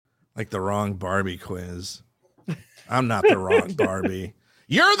Like the wrong Barbie quiz. I'm not the wrong Barbie.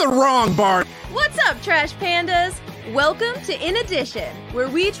 You're the wrong Barbie. What's up, Trash Pandas? Welcome to In Addition, where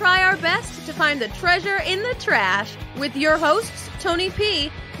we try our best to find the treasure in the trash with your hosts, Tony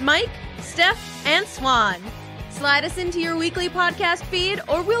P, Mike, Steph, and Swan. Slide us into your weekly podcast feed,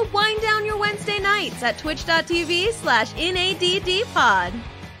 or we'll wind down your Wednesday nights at twitch.tv/NADDpod.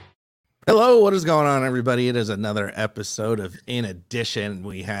 Hello, what is going on, everybody? It is another episode of In Addition.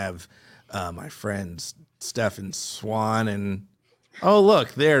 We have my friends Steph and Swan, and oh,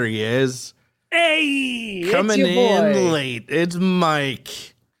 look, there he is. Hey, coming it's your in boy. late. It's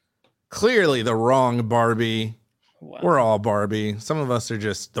Mike. Clearly the wrong Barbie. Wow. We're all Barbie. Some of us are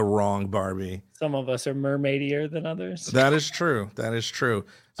just the wrong Barbie. Some of us are mermaidier than others. That is true. That is true.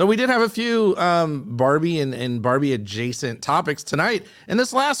 So we did have a few Barbie and Barbie adjacent topics tonight, and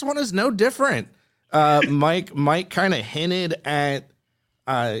this last one is no different. Mike kind of hinted at,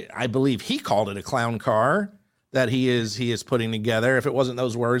 I believe he called it a clown car that he is putting together. If it wasn't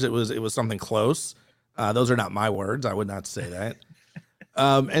those words, it was something close. Those are not my words. I would not say that.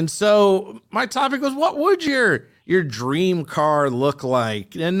 And so my topic was, what would your dream car look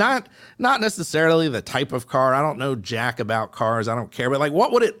like? And not necessarily the type of car. I don't know jack about cars. I don't care. But like,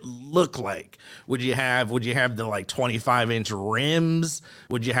 what would it look like? Would you have the like 25-inch rims?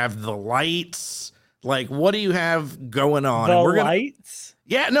 Would you have the lights? Like, what do you have going on? The And we're lights?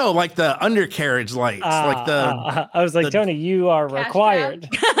 Yeah, no, like the undercarriage lights. I was like, Tony, you are Cash required.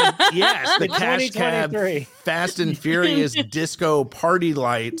 Yes, the cash cab, 2023. Fast and Furious disco party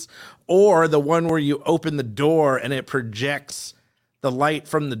lights, or the one where you open the door and it projects the light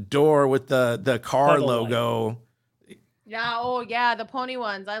from the door with the car Puddle logo. Yeah, the pony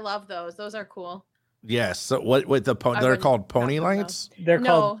ones. I love those. Those are cool. Yes. So what with the I they're wouldn't called pony have those. lights? They're No.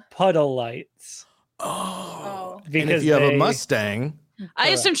 called puddle lights. Oh. And Because if you have a they- Mustang, I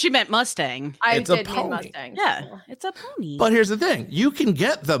assumed she meant Mustang. I It's a did mean pony. Mustang. Yeah, it's a pony. but here's the thing: you can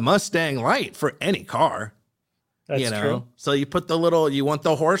get the Mustang light for any car. That's you know, true. so you put you want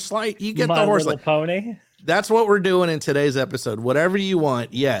the horse light, you get My the horse Little light. Pony. That's what we're doing in today's episode. Whatever you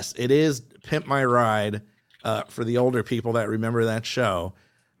want. Yes, it is Pimp My Ride for the older people that remember that show.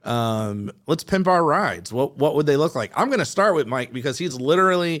 Let's pimp our rides. What would they look like? I'm going to start with Mike because he's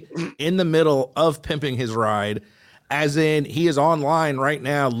literally in the middle of pimping his ride, as in he is online right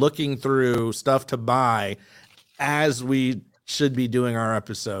now looking through stuff to buy as we should be doing our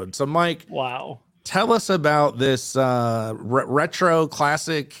episode. So Mike, Wow. tell us about this retro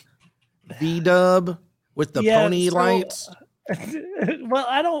classic V-dub with the Yeah, pony so- lights. Well,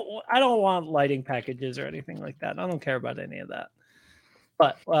 I don't want lighting packages or anything like that. I don't care about any of that.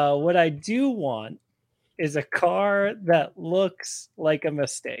 But what I do want is a car that looks like a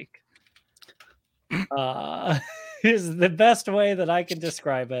mistake. Is the best way that I can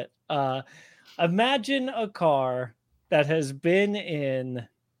describe it. Imagine a car that has been in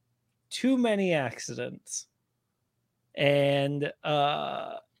too many accidents, and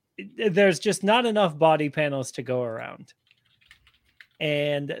there's just not enough body panels to go around.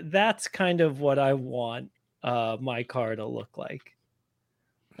 And that's kind of what I want my car to look like.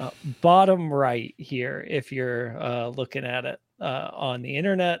 Bottom right here, if you're looking at it on the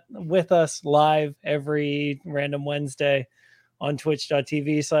internet with us live every random Wednesday on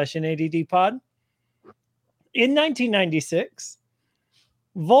twitch.tv/NADDpod. In 1996,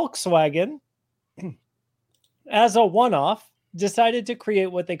 Volkswagen, as a one-off, decided to create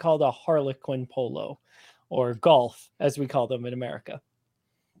what they called a Harlequin Polo, or Golf, as we call them in America.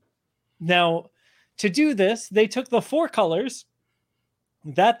 Now, to do this, they took the four colors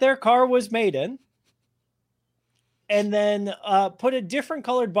that their car was made in, and then put a different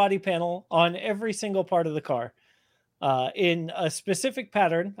colored body panel on every single part of the car in a specific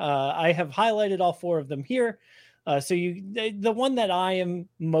pattern. I have highlighted all four of them here. So the one that I am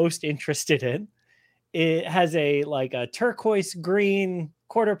most interested in, it has a turquoise green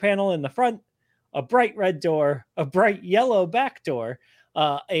quarter panel in the front, a bright red door, a bright yellow back door,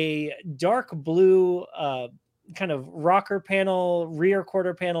 a dark blue kind of rocker panel, rear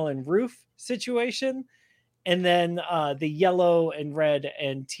quarter panel, and roof situation, and then the yellow and red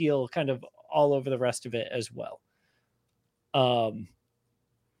and teal kind of all over the rest of it as well.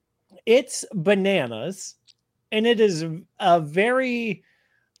 It's bananas, and it is a very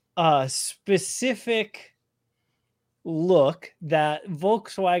specific look that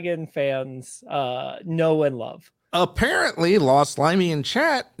Volkswagen fans know and love. Apparently, Lost Limey in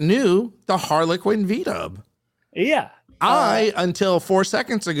chat knew the Harlequin V-dub. Yeah. Until 4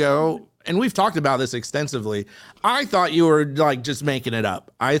 seconds ago, and we've talked about this extensively, I thought you were like just making it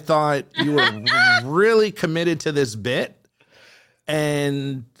up. I thought you were really committed to this bit.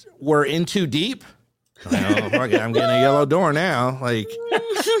 and we're in too deep, well, fuck it, I'm getting a yellow door now. Like,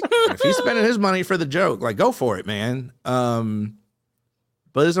 if he's spending his money for the joke, like, go for it, man.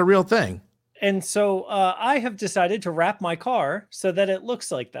 But it's a real thing. And so I have decided to wrap my car so that it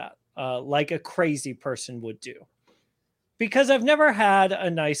looks like that, like a crazy person would do. Because I've never had a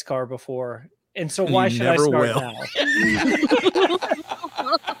nice car before. And so why should I start now?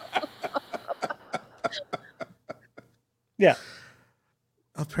 Yeah.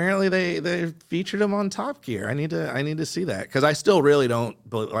 Apparently they featured him on Top Gear. I need to see that, because I still really don't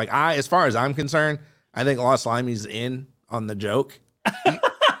believe, like, as far as I'm concerned, I think Lost Limey's in on the joke.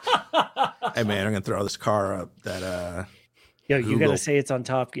 Hey man, I'm gonna throw this car up that Yo, you gotta say it's on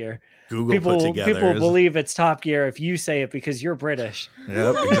Top Gear. Google put together. People believe it's Top Gear if you say it because you're British.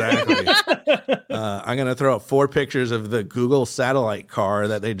 Yep, exactly. I'm gonna throw up 4 pictures of the Google satellite car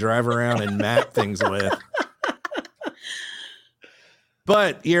that they drive around and map things with.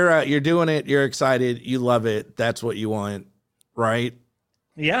 But you're doing it. You're excited. You love it. That's what you want, right?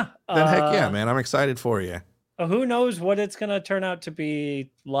 Yeah. Then heck yeah, man. I'm excited for you. Who knows what it's going to turn out to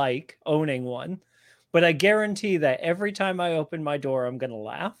be like owning one. But I guarantee that every time I open my door, I'm going to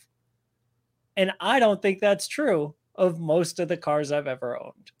laugh. And I don't think that's true of most of the cars I've ever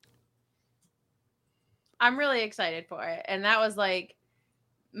owned. I'm really excited for it. And that was like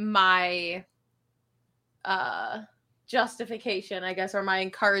my justification, I guess, or my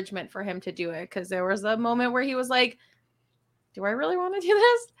encouragement for him to do it, because there was a moment where he was like, do I really want to do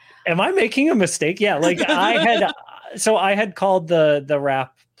this? Am I making a mistake? Yeah, like I had called the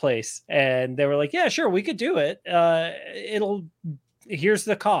wrap place and they were like, yeah, sure, we could do it. Here's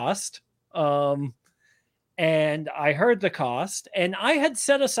the cost. And I heard the cost and I had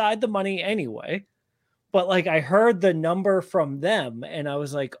set aside the money anyway, but like I heard the number from them and I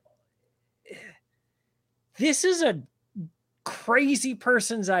was like, this is a crazy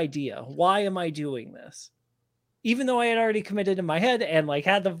person's idea. Why am I doing this? Even though I had already committed in my head and like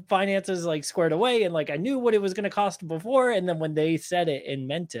had the finances like squared away and like I knew what it was going to cost before. And then when they said it and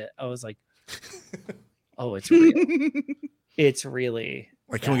meant it, I was like, oh, it's real. It's really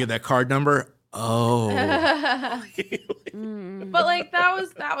like, can we get that card number? Oh, but like,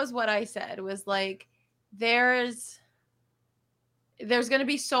 that was what I said, was like, there's going to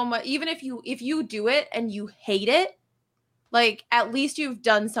be so much, even if you do it and you hate it, like, at least you've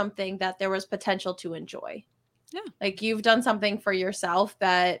done something that there was potential to enjoy. Yeah. Like, you've done something for yourself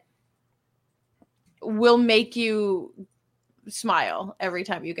that will make you smile every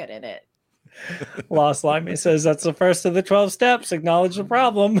time you get in it. Lost Limey says that's the first of the 12 steps. Acknowledge the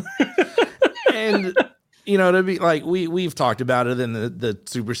problem. And, to be like, we've talked about it in the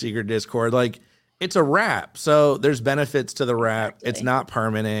Super Secret Discord. Like, it's a wrap. So there's benefits to the wrap. Exactly. It's not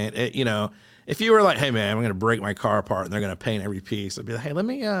permanent. If you were like, hey man, I'm going to break my car apart and they're going to paint every piece, I'd be like, hey, let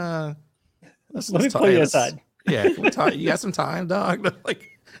me pull you aside. Yeah, can we talk? You got some time, dog? Like,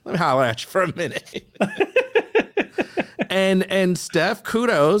 let me holler at you for a minute. and Steph,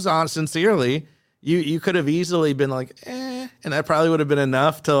 kudos on sincerely. You could have easily been like, and that probably would have been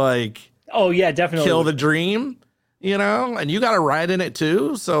enough to like, oh yeah, definitely kill the dream, and you got a ride in it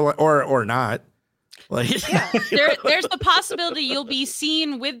too, so or not. Like, yeah. There's the possibility you'll be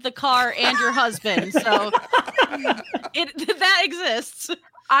seen with the car and your husband, so that exists.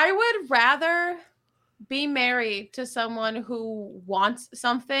 I would rather be married to someone who wants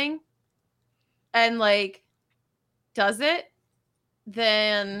something and like does it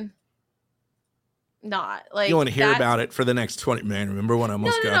than not. Like, you want to hear about it for the next 20 minutes. Remember when I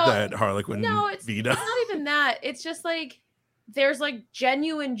almost got that Harlequin Vita? It's not even that. It's just like there's like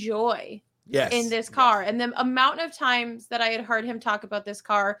genuine joy in this car. And the amount of times that I had heard him talk about this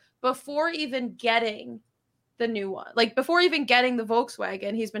car before even getting the new one, like before even getting the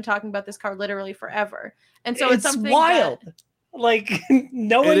Volkswagen, he's been talking about this car literally forever. And so it's something wild. Like,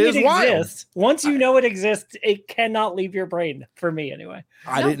 knowing it exists, wild. Once you know it exists, it cannot leave your brain, for me anyway.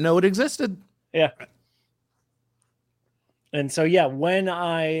 I didn't know it existed. Yeah. And so, yeah, when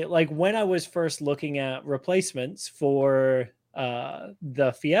I was first looking at replacements for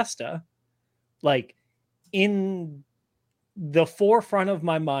the Fiesta, like, in the forefront of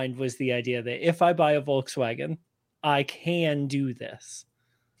my mind was the idea that if I buy a Volkswagen, I can do this.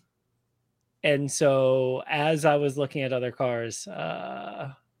 And so as I was looking at other cars,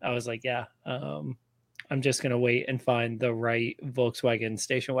 I was like, yeah, I'm just going to wait and find the right Volkswagen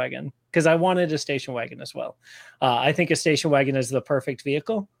station wagon, because I wanted a station wagon as well. I think a station wagon is the perfect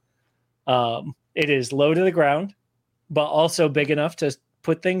vehicle. It is low to the ground, but also big enough to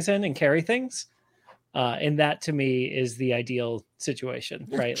put things in and carry things. And that to me is the ideal situation,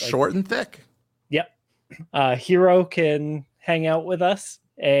 right? Like, short and thick. Yep. Hero can hang out with us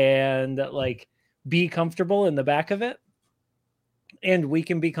and like be comfortable in the back of it, and we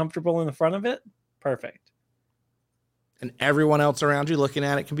can be comfortable in the front of it, perfect. And everyone else around you looking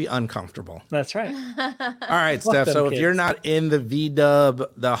at it can be uncomfortable. That's right. All right, Steph. them So if you're kids. not in the V-dub,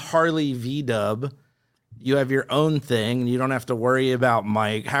 the Harley V-dub, you have your own thing. You don't have to worry about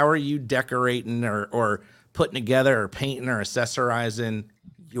Mike. How are you decorating or putting together or painting or accessorizing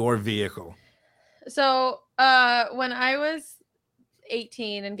your vehicle? So when I was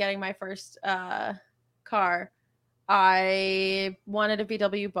 18 and getting my first car, I wanted a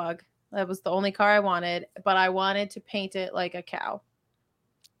VW Bug. That was the only car I wanted, but I wanted to paint it like a cow.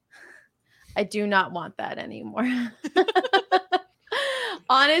 I do not want that anymore.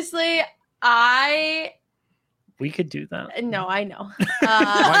 Honestly, We could do that. no, I know.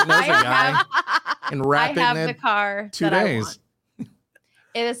 Mike knows a guy in I rapid have the in car 2 that I days. want.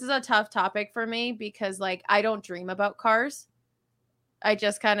 And this is a tough topic for me because like I don't dream about cars. I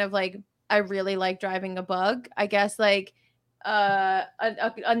just kind of like I really like driving a Bug. I guess like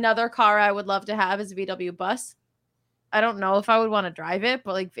another car I would love to have is a VW bus. I don't know if I would want to drive it,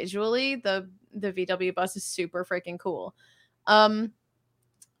 but like visually the VW bus is super freaking cool. Now,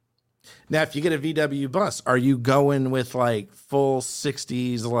 if you get a VW bus, are you going with like full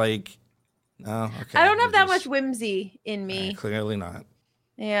 60s? Like, no, okay. I don't have that much whimsy in me. Clearly not.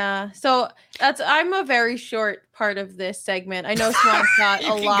 Yeah. So I'm a very short part of this segment. I know Swan's got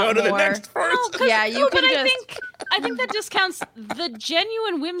a lot go to more. the next person. Yeah, you can but just I think that discounts the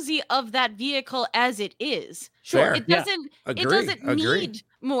genuine whimsy of that vehicle as it is. Fair. It doesn't Agree. need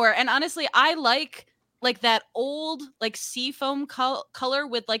more. And honestly, I like that old like seafoam color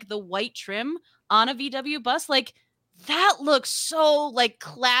with like the white trim on a VW bus. Like that looks so like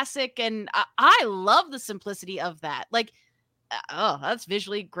classic, and I love the simplicity of that. Like, oh, that's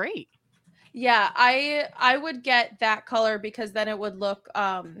visually great. Yeah, I would get that color because then it would look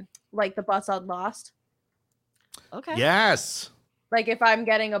like the bus on Lost. Okay. Yes. Like if I'm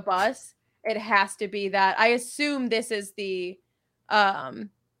getting a bus, it has to be that. I assume this is the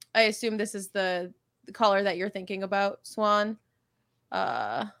color that you're thinking about, Swan.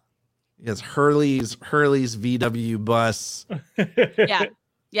 Yes, Hurley's VW bus. Yeah.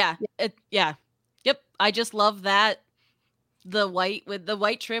 Yeah. Yep. I just love that. The white with the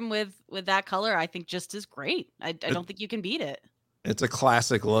white trim with that color, I think just is great. I don't think you can beat it. It's a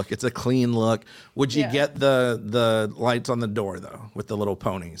classic look. It's a clean look. Would you get the lights on the door though, with the little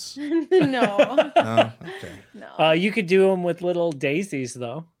ponies? No. No? Okay. No. You could do them with little daisies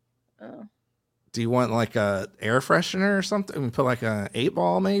though. Oh. Do you want like a air freshener or something? Put like a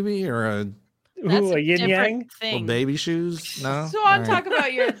 8-ball maybe, or a That's Ooh, a yin different yang. little thing. baby shoes? No. So All I'm right. talking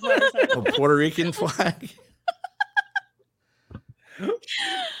about your motorcycle. A Puerto Rican flag.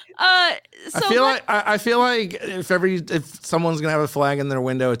 I feel like if someone's gonna have a flag in their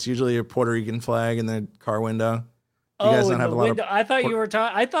window, it's usually a Puerto Rican flag in their car window. You guys don't in have the a lot window. I thought you were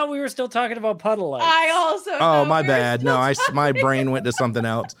I thought we were still talking about puddle lights. I also. Oh, thought my we were bad. still No, talking- my brain went to something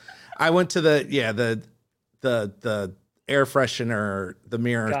else. I went to the air freshener, the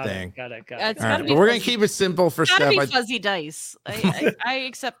mirror Got thing. it. Got it. It's All gotta right, be but we're gonna fuzzy. keep it simple for Gotta Steph. be fuzzy dice. I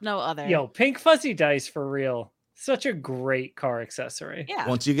accept no other. Yo, pink fuzzy dice for real. Such a great car accessory. Yeah.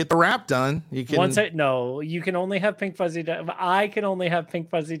 Once you get the wrap done, you can. You can only have pink fuzzy dice. I can only have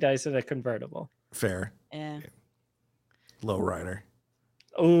pink fuzzy dice in a convertible. Fair. Yeah. Low rider.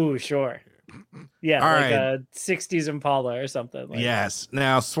 Oh, sure. Yeah, All like right. a 60s Impala or something. Like Yes.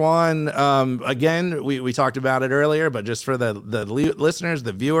 Now, Swan, again, we talked about it earlier, but just for the listeners,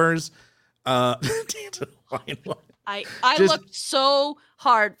 the viewers, I Just- looked so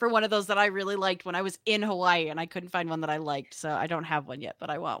hard for one of those that I really liked when I was in Hawaii, and I couldn't find one that I liked, so I don't have one yet, but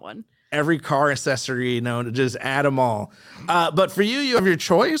I want one. every car accessory, to just add them all. But for you have your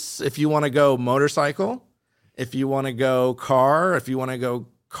choice. If you want to go motorcycle, if you want to go car, if you want to go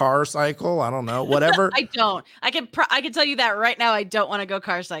car cycle, I don't know, whatever. I don't. I can tell you that right now. I don't want to go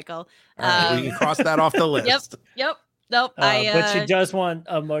car cycle. All right, we can cross that off the list. Yep. Nope. but she does want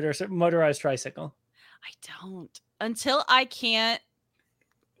a motorized tricycle. I don't. Until I can't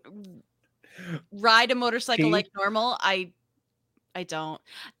ride a motorcycle Pete? like normal, I don't.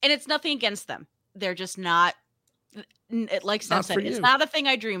 And it's nothing against them. They're just not. Like Steph Not said, for it's you. not a thing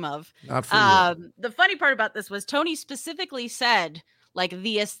I dream of. Not for you. The funny part about this was Tony specifically said like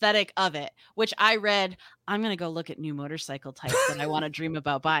the aesthetic of it, which I read, I'm going to go look at new motorcycle types that I want to dream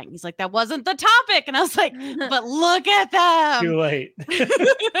about buying. He's like, that wasn't the topic. And I was like, but look at them. Too late.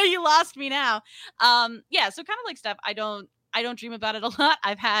 You lost me now. Yeah. So kind of like Steph, I don't dream about it a lot.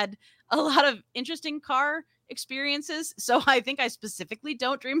 I've had a lot of interesting car experiences. So I think I specifically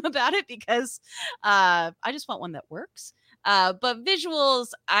don't dream about it because I just want one that works. But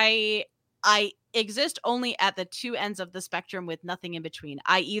visuals, I exist only at the two ends of the spectrum with nothing in between.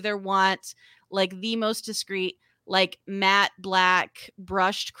 I either want like the most discreet, like matte black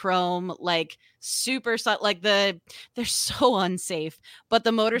brushed chrome, like super like they're so unsafe, but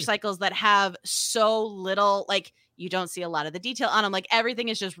the motorcycles that have so little, like you don't see a lot of the detail on them, like everything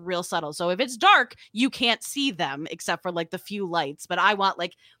is just real subtle. So if it's dark, you can't see them except for like the few lights, but I want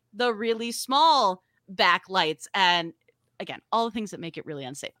like the really small backlights and again, all the things that make it really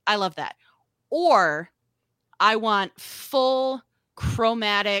unsafe. I love that. Or I want full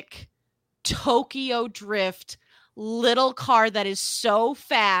chromatic Tokyo drift little car that is so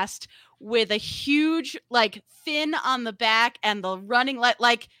fast with a huge like fin on the back and the running light.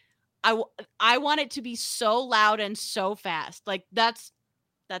 Like I want it to be so loud and so fast. Like that's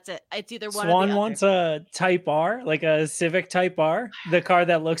it. It's either one or the Swan other. wants a Type R, like a Civic Type R, the car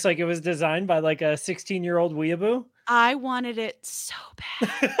that looks like it was designed by like a 16-year-old weeaboo. I wanted it so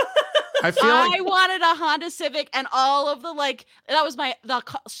bad. I feel like I wanted a Honda Civic and all of the like that was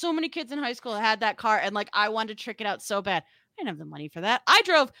so many kids in high school had that car and like I wanted to trick it out so bad. I didn't have the money for that. I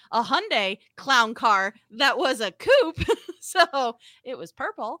drove a Hyundai clown car that was a coupe, so it was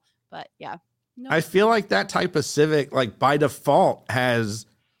purple. But yeah, no. I feel like that type of Civic, like by default, has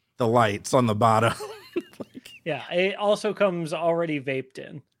the lights on the bottom. Yeah, it also comes already vaped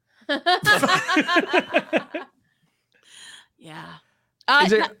in. Yeah.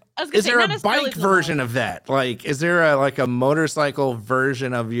 Is there a bike version of that? Like, is there a motorcycle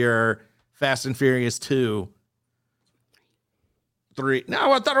version of your Fast and Furious 2? 3?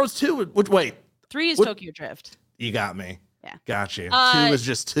 No, I thought it was 2. Wait. 3 is Tokyo Drift. You got me. Yeah. Got you. 2 is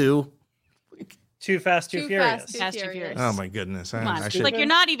just 2. Too Fast, Too Furious. Fast, Too Furious. Oh my goodness. Come on. I should, Like you're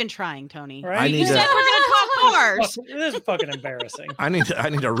not even trying, Tony. Right? I You need said to, we're gonna talk cars. This is fucking embarrassing. I need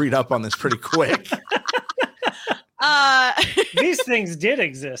to read up on this pretty quick. These things did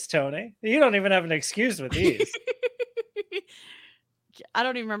exist, Tony. You don't even have an excuse with these. I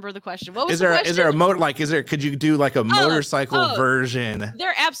don't even remember the question. What was the question? Is there a motor? Could you do like a motorcycle version?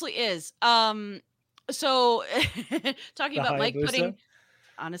 There absolutely is. So talking about Mike putting,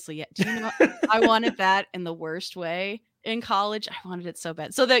 honestly, yeah. Do you know? I wanted that in the worst way in college. I wanted it so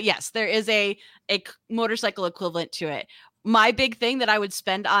bad. So yes, there is a motorcycle equivalent to it. My big thing that I would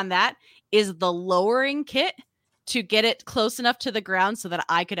spend on that is the lowering kit to get it close enough to the ground so that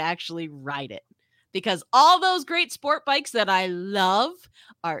I could actually ride it. Because all those great sport bikes that I love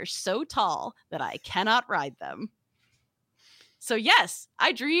are so tall that I cannot ride them. So yes,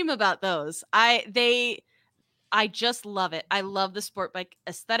 I dream about those. I just love it. I love the sport bike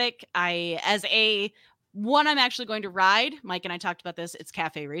aesthetic. I'm actually going to ride. Mike and I talked about this. It's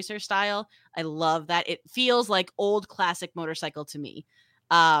cafe racer style. I love that. It feels like old classic motorcycle to me.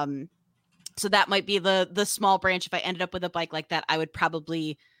 So that might be the small branch. If I ended up with a bike like that, I would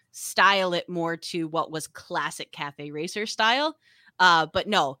probably style it more to what was classic cafe racer style. But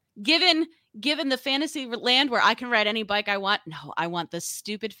no, given the fantasy land where I can ride any bike I want, no, I want the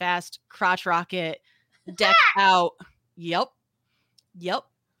stupid fast crotch rocket decked out. Yep.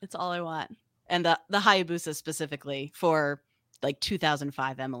 It's all I want. And the Hayabusa specifically for like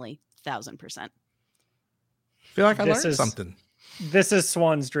 2005 Emily, 1000%. I feel like I learned something. This is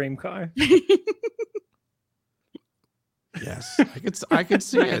Swan's dream car. Yes, I could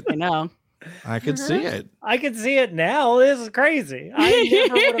see it. I know. I could see it. I could see it now. This is crazy. I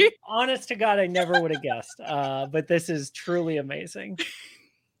never would have, honest to God, I never would have guessed. But this is truly amazing.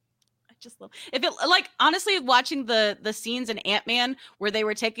 I just love if it like honestly watching the scenes in Ant-Man where they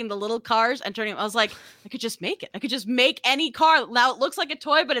were taking the little cars and turning them, I was like, I could just make it. I could just make any car. Now it looks like a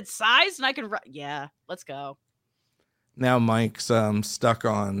toy, but it's sized and I can yeah, let's go. Now Mike's stuck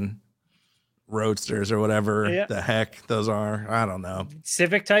on roadsters or whatever the heck those are. I don't know.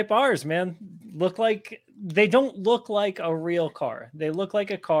 Civic Type R's, man, they don't look like a real car. They look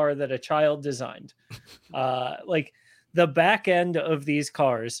like a car that a child designed. Like the back end of these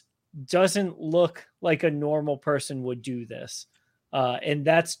cars doesn't look like a normal person would do this. And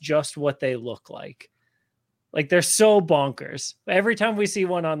that's just what they look like. Like they're so bonkers. Every time we see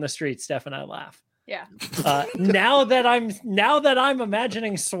one on the street, Steph and I laugh. Yeah. Now that I'm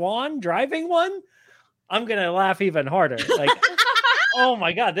imagining Swan driving one, I'm gonna laugh even harder. Like, oh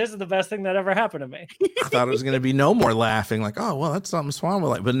my God, this is the best thing that ever happened to me. I thought it was gonna be no more laughing. Like, oh well, that's something Swan would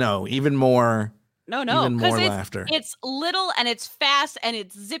like, but no, even more. No, even more laughter. It's little and it's fast and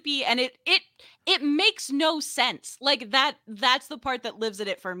it's zippy and it makes no sense. Like that's the part that lives in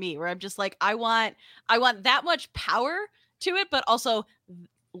it for me, where I'm just like, I want that much power to it, but also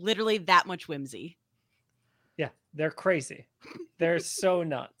literally that much whimsy. Yeah, they're crazy. They're so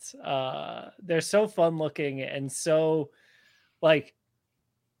nuts. They're so fun looking and so Like,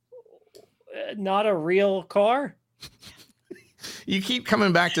 not a real car. You keep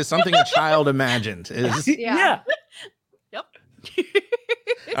coming back to something a child imagined. Is Yeah. Yep.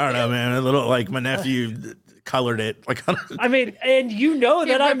 I don't know, man. A little like my nephew colored it. Like I mean, and you know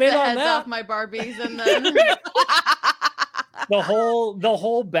He that I'm ripped in the on heads that. off my Barbies and then The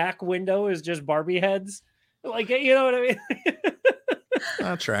whole back window is just Barbie heads. Like, you know what I mean?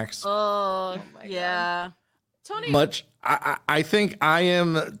 that tracks. Oh, my yeah. Tony. Much. I think I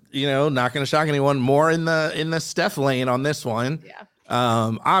am, not going to shock anyone, more in the Steph lane on this one. Yeah.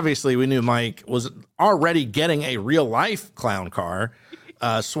 Obviously, we knew Mike was already getting a real life clown car.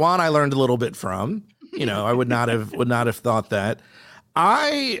 Swan, I learned a little bit from. I would not have thought that.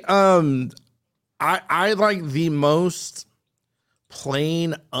 I like the most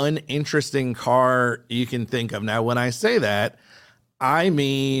plain, uninteresting car you can think of. Now, when I say that, I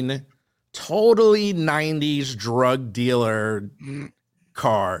mean totally 90s drug dealer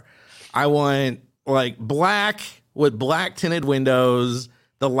car. I want like black with black tinted windows,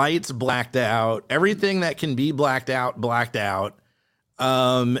 the lights blacked out, everything that can be blacked out.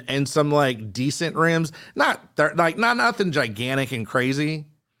 And some like decent rims, not nothing gigantic and crazy,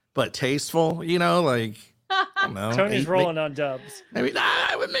 but tasteful, like I don't know. Tony's rolling on dubs. Maybe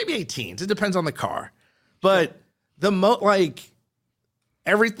 18s. It depends on the car. But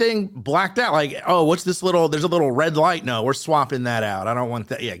everything blacked out. Like, oh, what's this there's a little red light. No, we're swapping that out. I don't want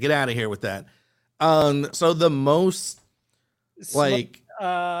that. Yeah, get out of here with that. So the most like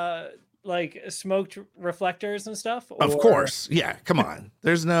smoked reflectors and stuff. Of course. Yeah, come on.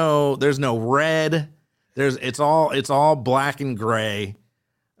 There's no red. It's all black and gray.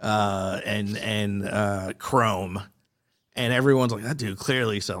 And chrome, and everyone's like, that dude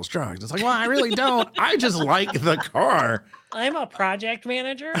clearly sells drugs. It's like, well, I really don't. I just like the car. I'm a project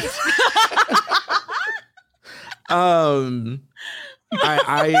manager. I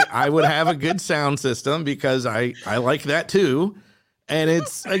would have a good sound system because I like that too, and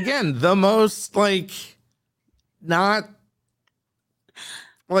it's again the most like not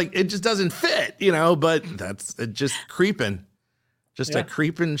like it just doesn't fit, but that's it just creeping. Just a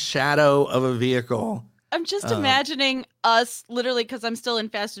creeping shadow of a vehicle. I'm just imagining us literally, because I'm still in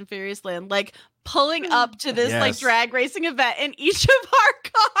Fast and Furious land, like pulling up to this like drag racing event in each of our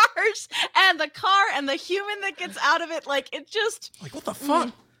cars, and the car and the human that gets out of it, like it just like what the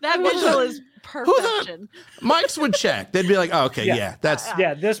fuck? That visual is perfection. Mike's would check. They'd be like, oh, okay,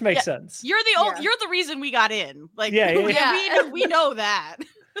 this makes sense. You're the reason we got in. Like we know that.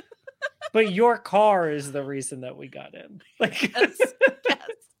 But your car is the reason that we got in. Like, yes.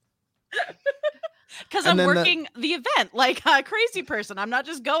 Because I'm working the event like a crazy person. I'm not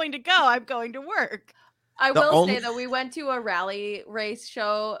just going to go. I'm going to work. I will say that we went to a rally race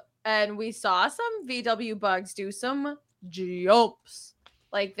show and we saw some VW bugs do some jumps.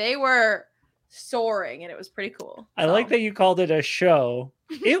 Like they were soaring and it was pretty cool. I like that you called it a show.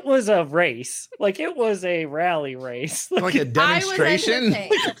 It was a race. Like it was a rally race. Like a demonstration.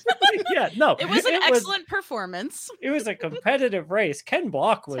 Yeah, no. It was an excellent performance. It was a competitive race. Ken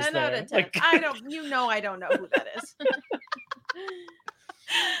Block was 10 there. out of 10. Like, I don't know who that is.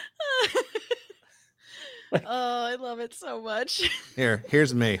 Oh, I love it so much.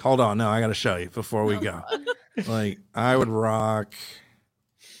 Here's me. Hold on. No, I got to show you before we go. Like I would rock.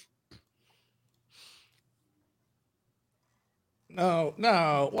 No,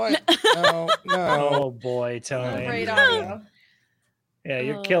 what? No. Oh boy, Tony. Great audio. Yeah,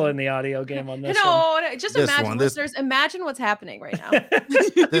 you're killing the audio game on this one. No, just imagine, listeners. Imagine what's happening right now.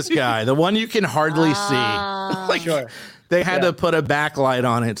 This guy, the one you can hardly see. Like, sure. They had to put a backlight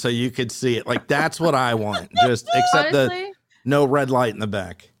on it so you could see it. Like, that's what I want. Just except honestly, no red light in the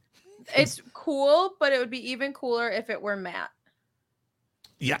back. It's cool, but it would be even cooler if it were matte.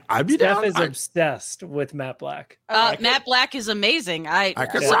 Yeah, I'd be Steph down. is obsessed with Matte Black. Matte Black is amazing. I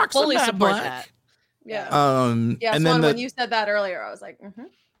could rock fully some support Matte that. Yeah. Yeah. And then when you said that earlier, I was like, mm-hmm.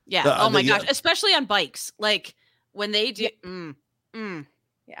 Yeah. Oh my gosh, especially on bikes, like when they do. Yeah.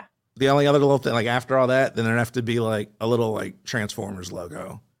 The only other little thing, like after all that, then there'd have to be like a little like Transformers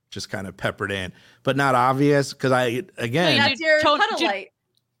logo, just kind of peppered in, but not obvious because that's your puddle light.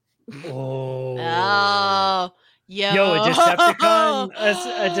 Oh. Yo, a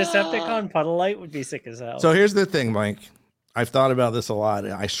Decepticon puddle light would be sick as hell. So here's the thing, Mike. I've thought about this a lot.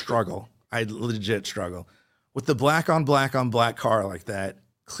 I struggle. I legit struggle with the black on black car like that.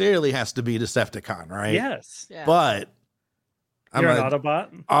 Clearly has to be Decepticon, right? Yes. Yeah. But I'm an an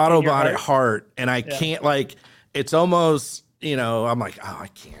Autobot. Autobot at heart, and I can't like. It's almost I'm like, oh, I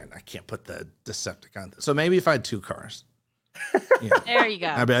can't put the Decepticon. So maybe if I had two cars. There you go.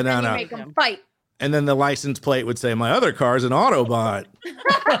 I bet no. Make them fight. And then the license plate would say, my other car's an Autobot.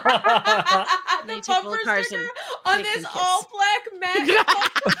 They The take bumper little cars sticker and on make this them kiss. all black Mac.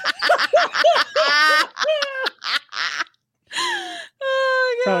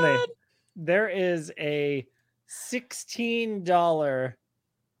 Oh, God. Tony, there is a $16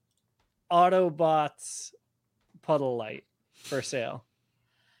 Autobots puddle light for sale.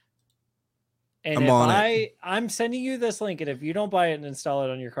 And I'm on it. I'm sending you this link, and if you don't buy it and install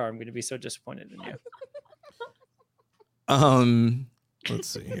it on your car, I'm going to be so disappointed in you. Let's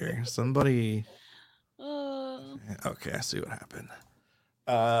see here. Somebody. Oh. Okay, I see what happened.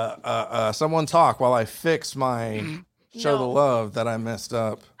 Someone talk while I fix my show the No. love that I messed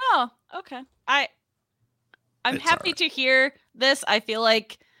up. Oh, okay. I'm It's happy alright. to hear this. I feel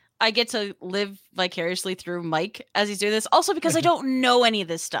like I get to live vicariously through Mike as he's doing this. Also because I don't know any of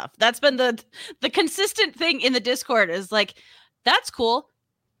this stuff. That's been the consistent thing in the Discord is like, that's cool.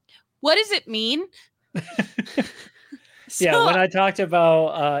 What does it mean? Yeah, when I talked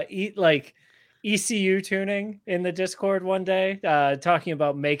about ECU tuning in the Discord one day, talking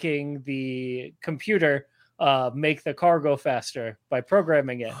about making the computer make the car go faster by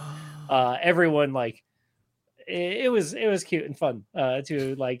programming it, everyone like it was cute and fun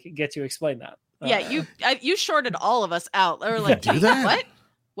to like get to explain that. Yeah, you shorted all of us out. They were like, do that? What?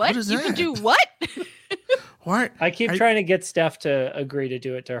 What is You can that? do what? What? I keep trying to get Steph to agree to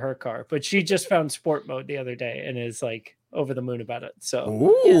do it to her car, but she just found sport mode the other day and is like over the moon about it.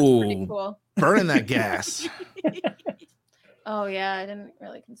 So Yeah, it's pretty Ooh, cool. burning that gas. Oh yeah, I didn't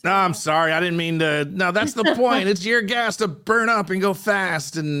really consider. No, I'm that. sorry. I didn't mean to. No, that's the point. It's your gas to burn up and go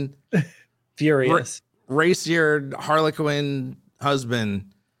fast and furious. race your Harlequin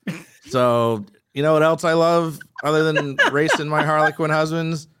husband. So, you know what else I love other than racing my Harlequin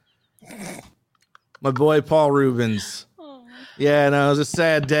husbands? My boy Paul Rubens. Oh. Yeah, no, it was a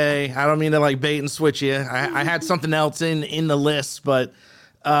sad day. I don't mean to like bait and switch you. I had something else in the list, but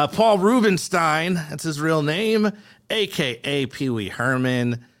Paul Rubenstein, that's his real name, aka Pee Wee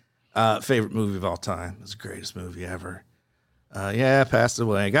Herman. Favorite movie of all time. It was the greatest movie ever. Yeah, passed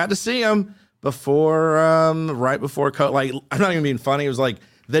away. Got to see him before, right before COVID. Like, I'm not even being funny. It was like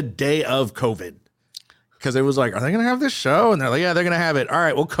the day of COVID. Because it was like, are they going to have this show? And they're like, yeah, they're going to have it. All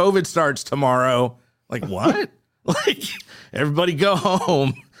right, well, COVID starts tomorrow. Like, what? Like, everybody go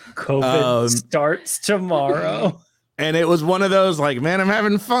home. COVID starts tomorrow. And it was one of those like, man, I'm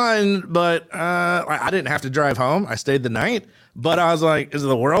having fun, but I didn't have to drive home. I stayed the night, but I was like, is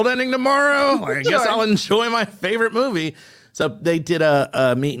the world ending tomorrow? Like, I guess I'll enjoy my favorite movie. So they did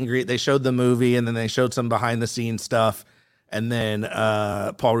a meet and greet. They showed the movie, and then they showed some behind the scenes stuff. And then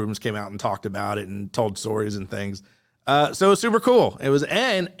Paul Rubens came out and talked about it and told stories and things. So it was super cool. It was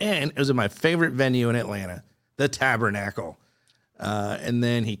and it was in my favorite venue in Atlanta, the Tabernacle. And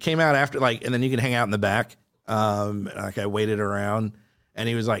then he came out after, like, and then you can hang out in the back. Like I waited around, and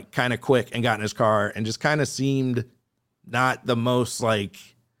he was like kind of quick and got in his car and just kind of seemed not the most like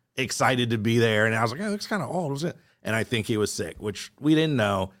excited to be there. And I was like, oh, it looks kind of old, was it? And I think he was sick, which we didn't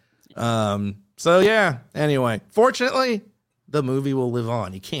know. So yeah, anyway, fortunately the movie will live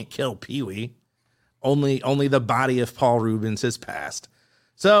on. You can't kill Pee-wee. Only the body of Paul Rubens has passed.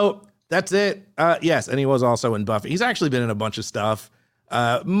 So that's it. Yes. And he was also in Buffy. He's actually been in a bunch of stuff.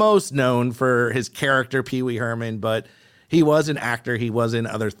 Most known for his character, Pee Wee Herman, but he was an actor. He was in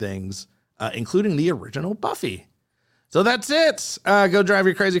other things, including the original Buffy. So that's it. Go drive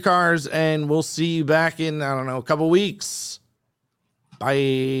your crazy cars, and we'll see you back in, I don't know, a couple weeks.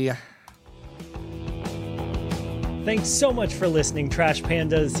 Bye. Thanks so much for listening, Trash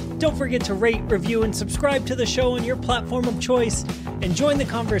Pandas. Don't forget to rate, review, and subscribe to the show on your platform of choice. And join the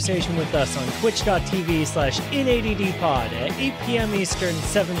conversation with us on twitch.tv/inaddpod at 8 p.m. Eastern,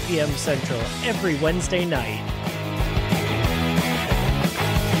 7 p.m. Central every Wednesday night.